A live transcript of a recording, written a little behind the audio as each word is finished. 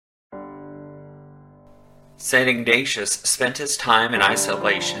St. Ignatius spent his time in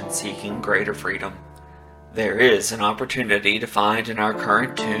isolation seeking greater freedom. There is an opportunity to find in our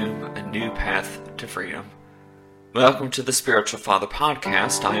current tomb a new path to freedom. Welcome to the Spiritual Father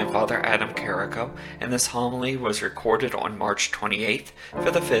Podcast. I am Father Adam Carrico, and this homily was recorded on March 28th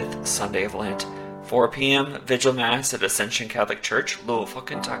for the 5th Sunday of Lent, 4 p.m. Vigil Mass at Ascension Catholic Church, Louisville,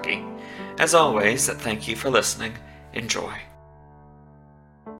 Kentucky. As always, thank you for listening. Enjoy.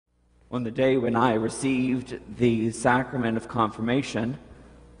 On the day when I received the sacrament of confirmation,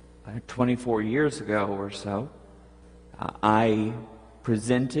 24 years ago or so, I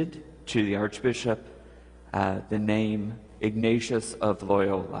presented to the Archbishop the name Ignatius of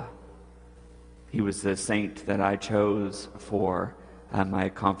Loyola. He was the saint that I chose for my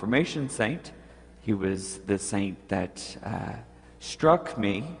confirmation saint. He was the saint that struck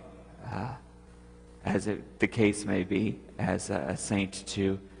me, the case may be, as a saint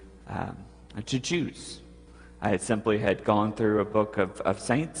to choose. I had gone through a book of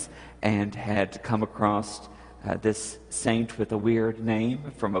saints and had come across this saint with a weird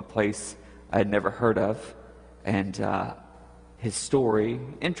name from a place I had never heard of, and his story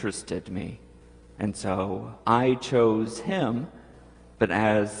interested me. And so I chose him, but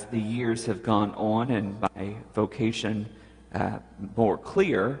as the years have gone on and my vocation more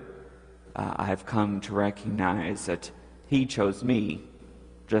clear, I've come to recognize that he chose me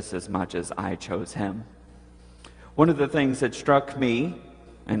just as much as I chose him. One of the things that struck me,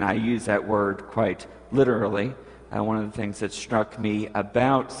 and I use that word quite literally, one of the things that struck me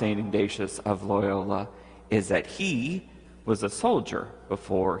about St. Ignatius of Loyola is that he was a soldier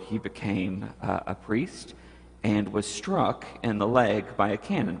before he became a priest and was struck in the leg by a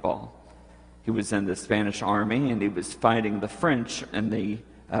cannonball. He was in the Spanish army and he was fighting the French in the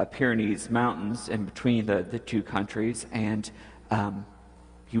Pyrenees Mountains in between the two countries, and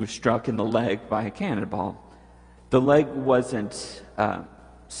he was struck in the leg by a cannonball. The leg wasn't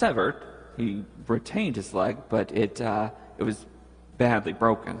severed. He retained his leg, but it was badly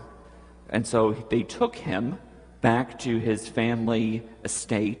broken. And so they took him back to his family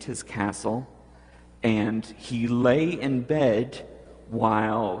estate, his castle, and he lay in bed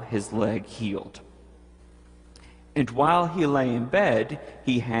while his leg healed. And while he lay in bed,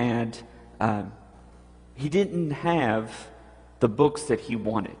 he didn't have the books that he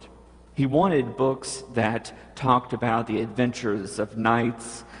wanted. He wanted books that talked about the adventures of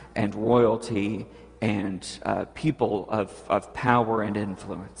knights and royalty and people of power and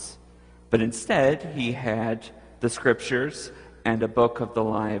influence. But instead, he had the scriptures and a book of the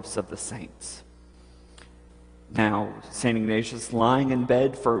lives of the saints. Now, St. Ignatius, lying in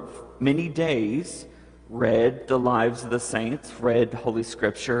bed for many days, read the lives of the saints, read Holy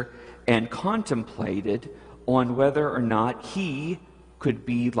Scripture, and contemplated on whether or not he could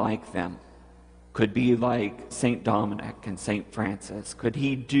be like them, could be like St. Dominic and St. Francis. Could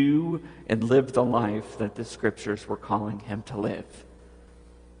he do and live the life that the Scriptures were calling him to live?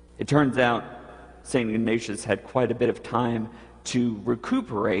 It turns out St. Ignatius had quite a bit of time to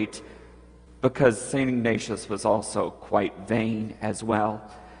recuperate, because St. Ignatius was also quite vain as well.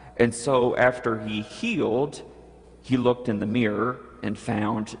 And so after he healed, he looked in the mirror and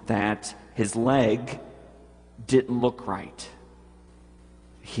found that his leg didn't look right.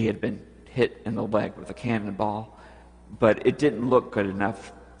 He had been hit in the leg with a cannonball, but it didn't look good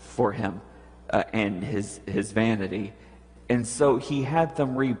enough for him and his vanity. And so he had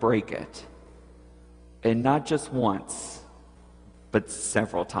them re-break it. And not just once, but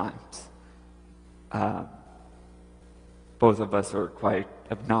several times. Both of us are quite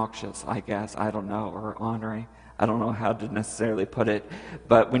obnoxious, I guess. I don't know, or honoring. I don't know how to necessarily put it.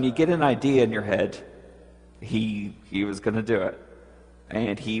 But when you get an idea in your head, he was going to do it.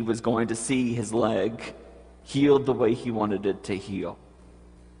 And he was going to see his leg healed the way he wanted it to heal.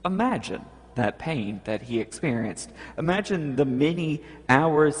 Imagine that pain that he experienced. Imagine the many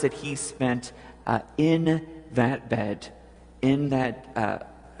hours that he spent in that bed, in that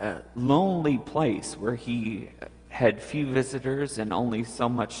lonely place where he had few visitors and only so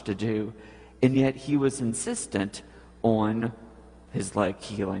much to do, and yet he was insistent on his leg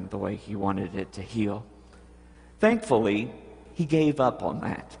healing the way he wanted it to heal. Thankfully, he gave up on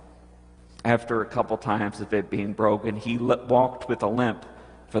that. After a couple times of it being broken, he walked with a limp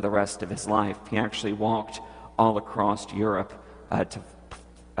for the rest of his life. He actually walked all across Europe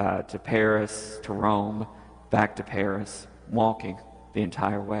to Paris, to Rome, back to Paris, walking the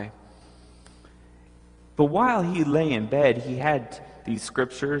entire way. But while he lay in bed, he had these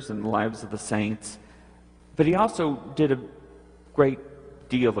scriptures and the lives of the saints, but he also did a great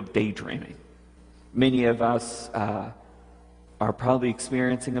deal of daydreaming. Many of us are probably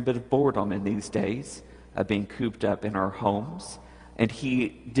experiencing a bit of boredom in these days. being cooped up in our homes. And he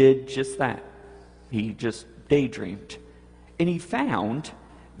did just that. He just daydreamed. And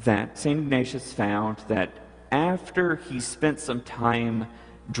St. Ignatius found that after he spent some time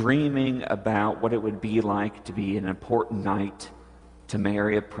dreaming about what it would be like to be an important night to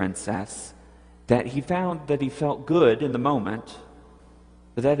marry a princess, that he found that he felt good in the moment,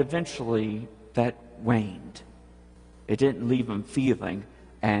 but that eventually that waned. It didn't leave him feeling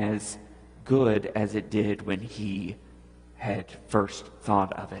as good as it did when he had first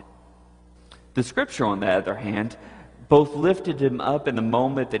thought of it. The scripture, on the other hand, both lifted him up in the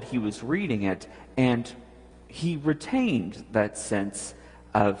moment that he was reading it, and he retained that sense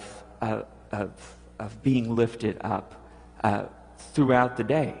of being lifted up throughout the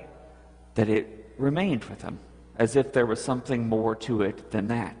day, that it remained with him, as if there was something more to it than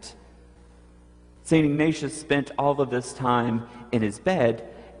that. St. Ignatius spent all of this time in his bed,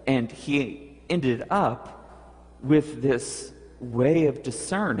 and he ended up with this way of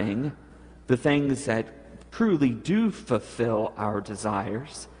discerning the things that truly do fulfill our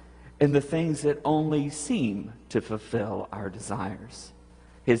desires and the things that only seem to fulfill our desires.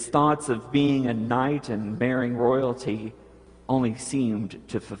 His thoughts of being a knight and marrying royalty only seemed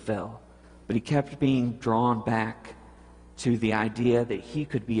to fulfill, but he kept being drawn back to the idea that he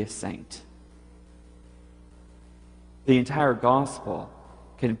could be a saint. The entire gospel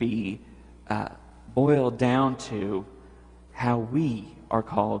can be boiled down to how we are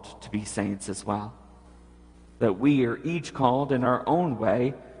called to be saints as well. That we are each called in our own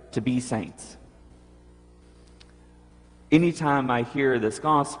way to be saints. Anytime I hear this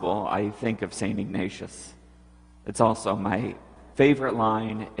gospel, I think of St. Ignatius. It's also my favorite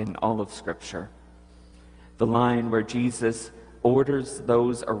line in all of Scripture. The line where Jesus orders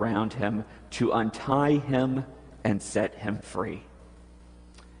those around him to untie him and set him free.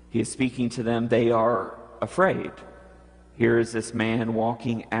 He is speaking to them. They are afraid. Here is this man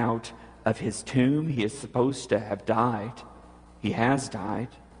walking out of his tomb. He is supposed to have died. He has died.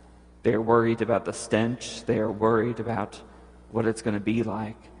 They're worried about the stench. They are worried about what it's going to be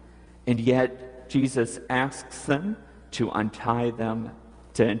like. And yet, Jesus asks them to untie him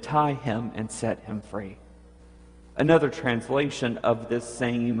and set him free. Another translation of this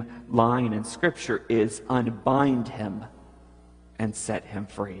same line in Scripture is unbind him and set him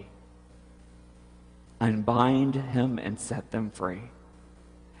free. Unbind him and set them free.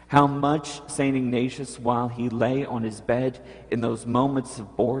 How much St. Ignatius, while he lay on his bed in those moments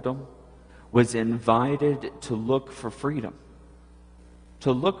of boredom, was invited to look for freedom.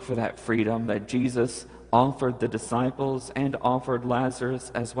 To look for that freedom that Jesus offered the disciples and offered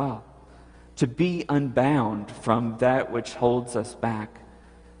Lazarus as well. To be unbound from that which holds us back.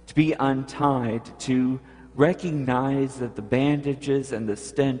 To be untied, to recognize that the bandages and the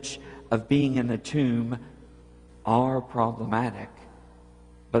stench of being in the tomb are problematic,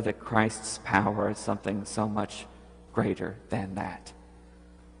 but that Christ's power is something so much greater than that.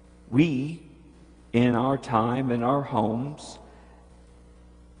 We, in our time, in our homes,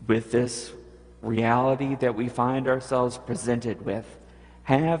 with this reality that we find ourselves presented with,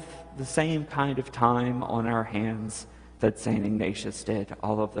 have the same kind of time on our hands that St. Ignatius did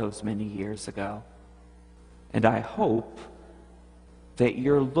all of those many years ago. And I hope that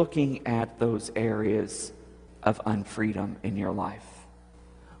you're looking at those areas of unfreedom in your life.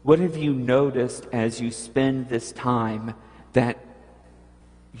 What have you noticed as you spend this time that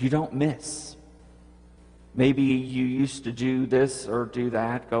you don't miss? Maybe you used to do this or do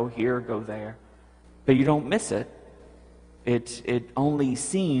that, go here, go there, but you don't miss it. It only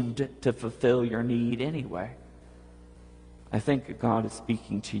seemed to fulfill your need anyway. I think God is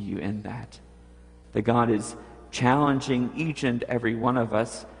speaking to you in that God is challenging each and every one of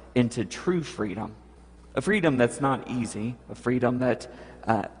us into true freedom. A freedom that's not easy, a freedom that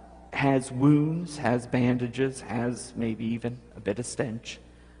has wounds, has bandages, has maybe even a bit of stench,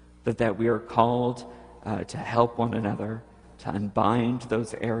 but that we are called to help one another, to unbind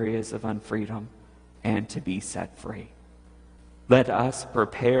those areas of unfreedom, and to be set free. Let us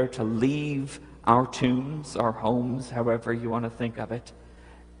prepare to leave our tombs, our homes, however you want to think of it,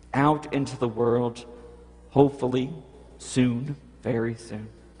 out into the world, hopefully soon, very soon,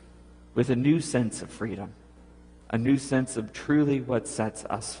 with a new sense of freedom, a new sense of truly what sets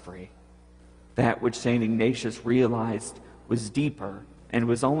us free. That which St. Ignatius realized was deeper and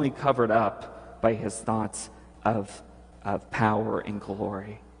was only covered up by his thoughts of power and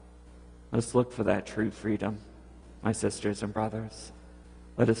glory. Let's look for that true freedom, my sisters and brothers.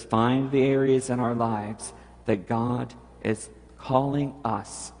 Let us find the areas in our lives that God is calling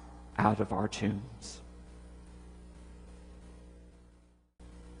us out of our tombs.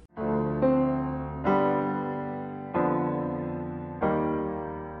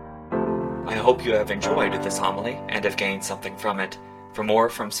 hope you have enjoyed this homily and have gained something from it. For more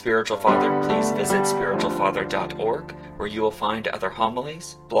from Spiritual Father, please visit spiritualfather.org, where you will find other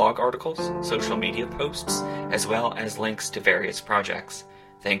homilies, blog articles, social media posts, as well as links to various projects.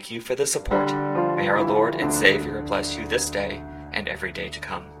 Thank you for the support. May our Lord and Savior bless you this day and every day to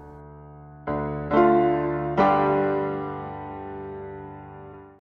come.